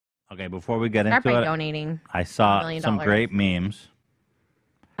Okay, before we get Start into by it, donating I saw $1 some million. great memes.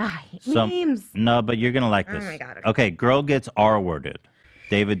 Memes. No, but you're going to like Oh this. my God. Okay, girl gets R-worded.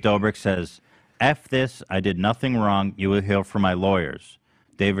 David Dobrik says, F this, I did nothing wrong. You will hear from my lawyers.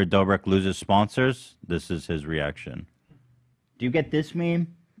 David Dobrik loses sponsors. This is his reaction. Do you get this meme?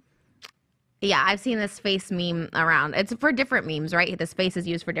 Yeah, I've seen this face meme around. It's for different memes, right? This face is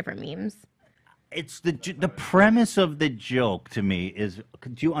used for different memes. It's the premise of the joke to me is,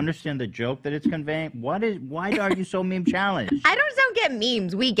 do you understand the joke that it's conveying? Why are you so meme challenged? I don't get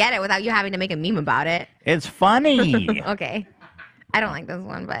memes. We get it without you having to make a meme about it. It's funny. Okay. I don't like this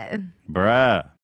one, but... Bruh.